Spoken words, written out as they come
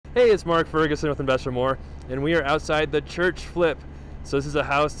Hey, it's Mark Ferguson with Investor More, and we are outside the church flip. So this is a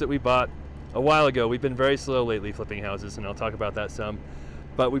house that we bought a while ago. We've been very slow lately flipping houses, and I'll talk about that some.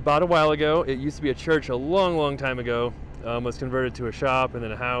 But we bought a while ago. It used to be a church a long, long time ago. Was converted to a shop and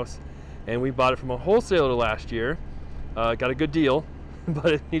then a house, and we bought it from a wholesaler last year. Got a good deal,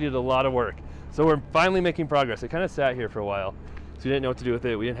 but it needed a lot of work. So we're finally making progress. It kind of sat here for a while, so we didn't know what to do with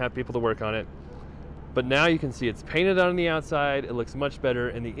it. We didn't have people to work on it. But now you can see it's painted on the outside, it looks much better,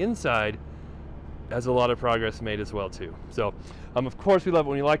 and the inside has a lot of progress made as well too. So of course we love it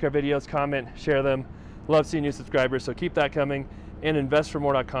when you like our videos, comment, share them. Love seeing new subscribers, so keep that coming. And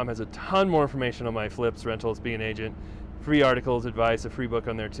investformore.com has a ton more information on my flips, rentals, being an agent, free articles, advice, a free book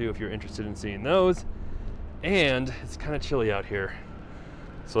on there too if you're interested in seeing those. And it's kind of chilly out here,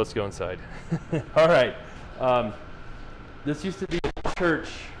 so let's go inside. All right, this used to be a church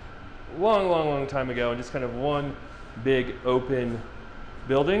long time ago, and just kind of one big open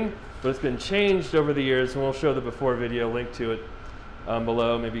building, but it's been changed over the years, and we'll show the before video, link to it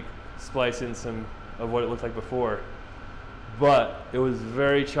below, maybe splice in some of what it looked like before. But it was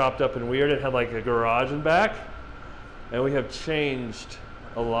very chopped up and weird. It had like a garage in back, and we have changed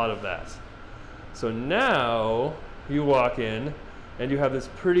a lot of that. So now you walk in and you have this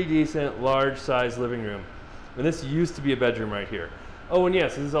pretty decent large size living room, and this used to be a bedroom right here. Oh, and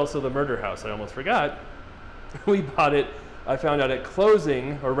yes, this is also the murder house. I almost forgot. We bought it. I found out at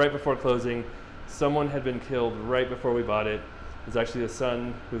closing, or right before closing, someone had been killed right before we bought it. It was actually a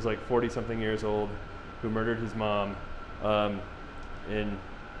son who was like 40-something years old who murdered his mom in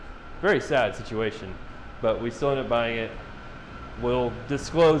very sad situation. But we still ended up buying it. We'll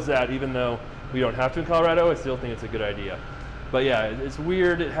disclose that even though we don't have to in Colorado. I still think it's a good idea. But yeah, it's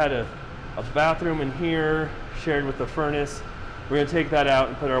weird. It had a bathroom in here shared with the furnace. We're going to take that out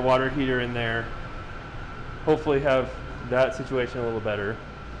and put our water heater in there. Hopefully have that situation a little better.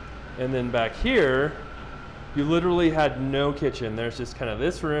 And then back here, you literally had no kitchen. There's just kind of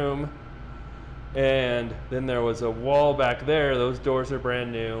this room, and then there was a wall back there. Those doors are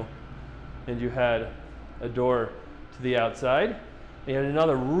brand new. And you had a door to the outside. And you had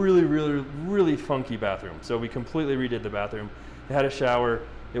another really funky bathroom. So we completely redid the bathroom. It had a shower.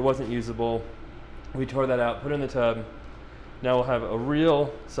 It wasn't usable. We tore that out, put it in the tub. Now we'll have a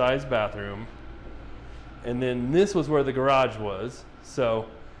real size bathroom. And then this was where the garage was. So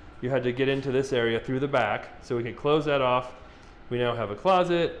you had to get into this area through the back. So we can close that off. We now have a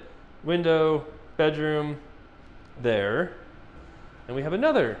closet, window, bedroom there. And we have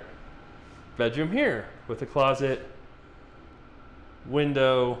another bedroom here with a closet,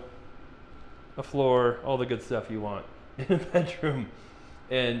 window, a floor, all the good stuff you want in a bedroom,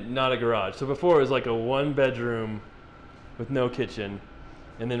 and not a garage. So before it was like a one bedroom with no kitchen,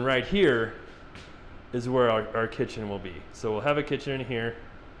 and then right here is where our kitchen will be. So we'll have a kitchen in here,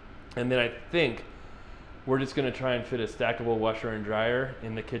 and then I think we're just going to try and fit a stackable washer and dryer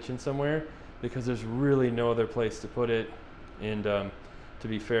in the kitchen somewhere, because there's really no other place to put it. And to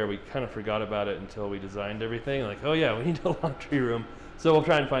be fair, we kind of forgot about it until we designed everything. Like, oh yeah, we need a laundry room. So we'll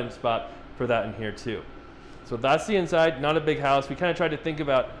try and find a spot for that in here too. So that's the inside. Not a big house. We kind of tried to think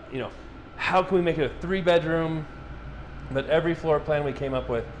about, how can we make it a 3-bedroom? But every floor plan we came up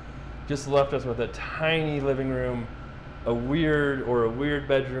with just left us with a tiny living room, a weird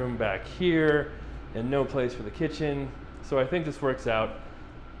bedroom back here, and no place for the kitchen. So I think this works out.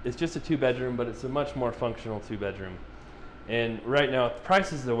 It's just a 2-bedroom, but it's a much more functional 2-bedroom. And right now, if the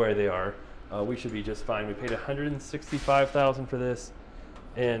prices are where they are, we should be just fine. We paid $165,000 for this,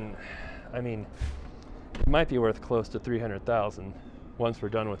 and I mean, it might be worth close to $300,000 once we're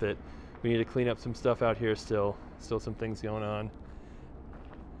done with it. We need to clean up some stuff out here still some things going on.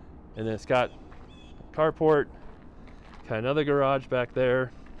 And then it's got a carport, got another garage back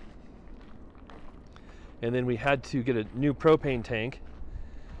there. And then we had to get a new propane tank,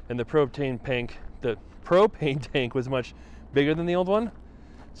 and the propane tank was much bigger than the old one.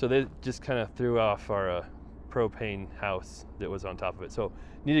 So they just kind of threw off our propane house that was on top of it. So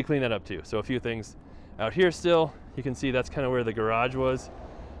need to clean that up too. So a few things out here still. You can see that's kind of where the garage was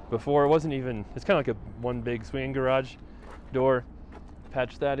before. It wasn't even, it's kind of like one big swinging garage door.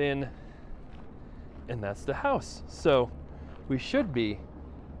 Patch that in, and that's the house. So we should be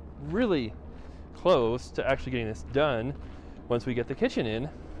really close to actually getting this done once we get the kitchen in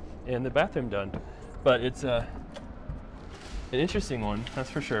and the bathroom done. But it's an interesting one, that's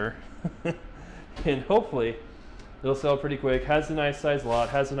for sure. And hopefully it'll sell pretty quick. Has a nice size lot,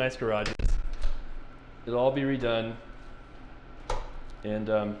 has a nice garages. It'll all be redone, and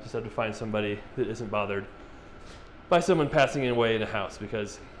just have to find somebody that isn't bothered by someone passing away in a house,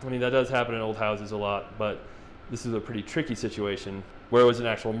 because I mean that does happen in old houses a lot. But this is a pretty tricky situation where it was an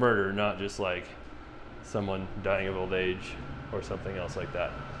actual murder, not just like someone dying of old age or something else like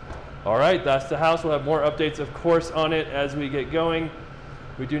that. All right, that's the house. We'll have more updates, of course, on it as we get going.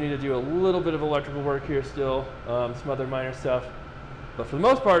 We do need to do a little bit of electrical work here still, some other minor stuff. But for the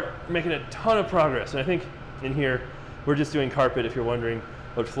most part, we're making a ton of progress. And I think in here, we're just doing carpet, if you're wondering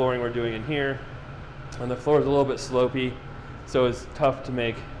what flooring we're doing in here. And the floor is a little bit slopey, so it's tough to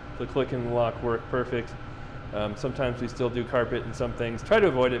make the click and lock work perfect. Sometimes we still do carpet in some things. Try to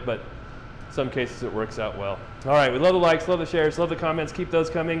avoid it, but in some cases it works out well. All right, we love the likes, love the shares, love the comments. Keep those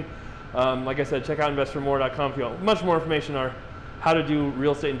coming. Like I said, check out investformore.com if you want much more information on how to do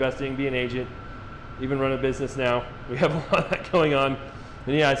real estate investing, be an agent, even run a business now. We have a lot of that going on.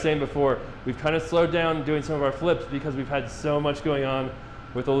 And yeah, I was saying before, we've kind of slowed down doing some of our flips because we've had so much going on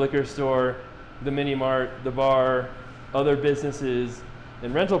with the liquor store, the mini mart, the bar, other businesses,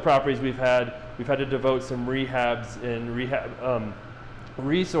 and rental properties we've had to devote some rehabs and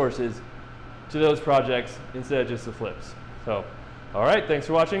resources to those projects instead of just the flips. So, all right, thanks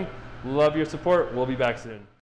for watching. Love your support. We'll be back soon.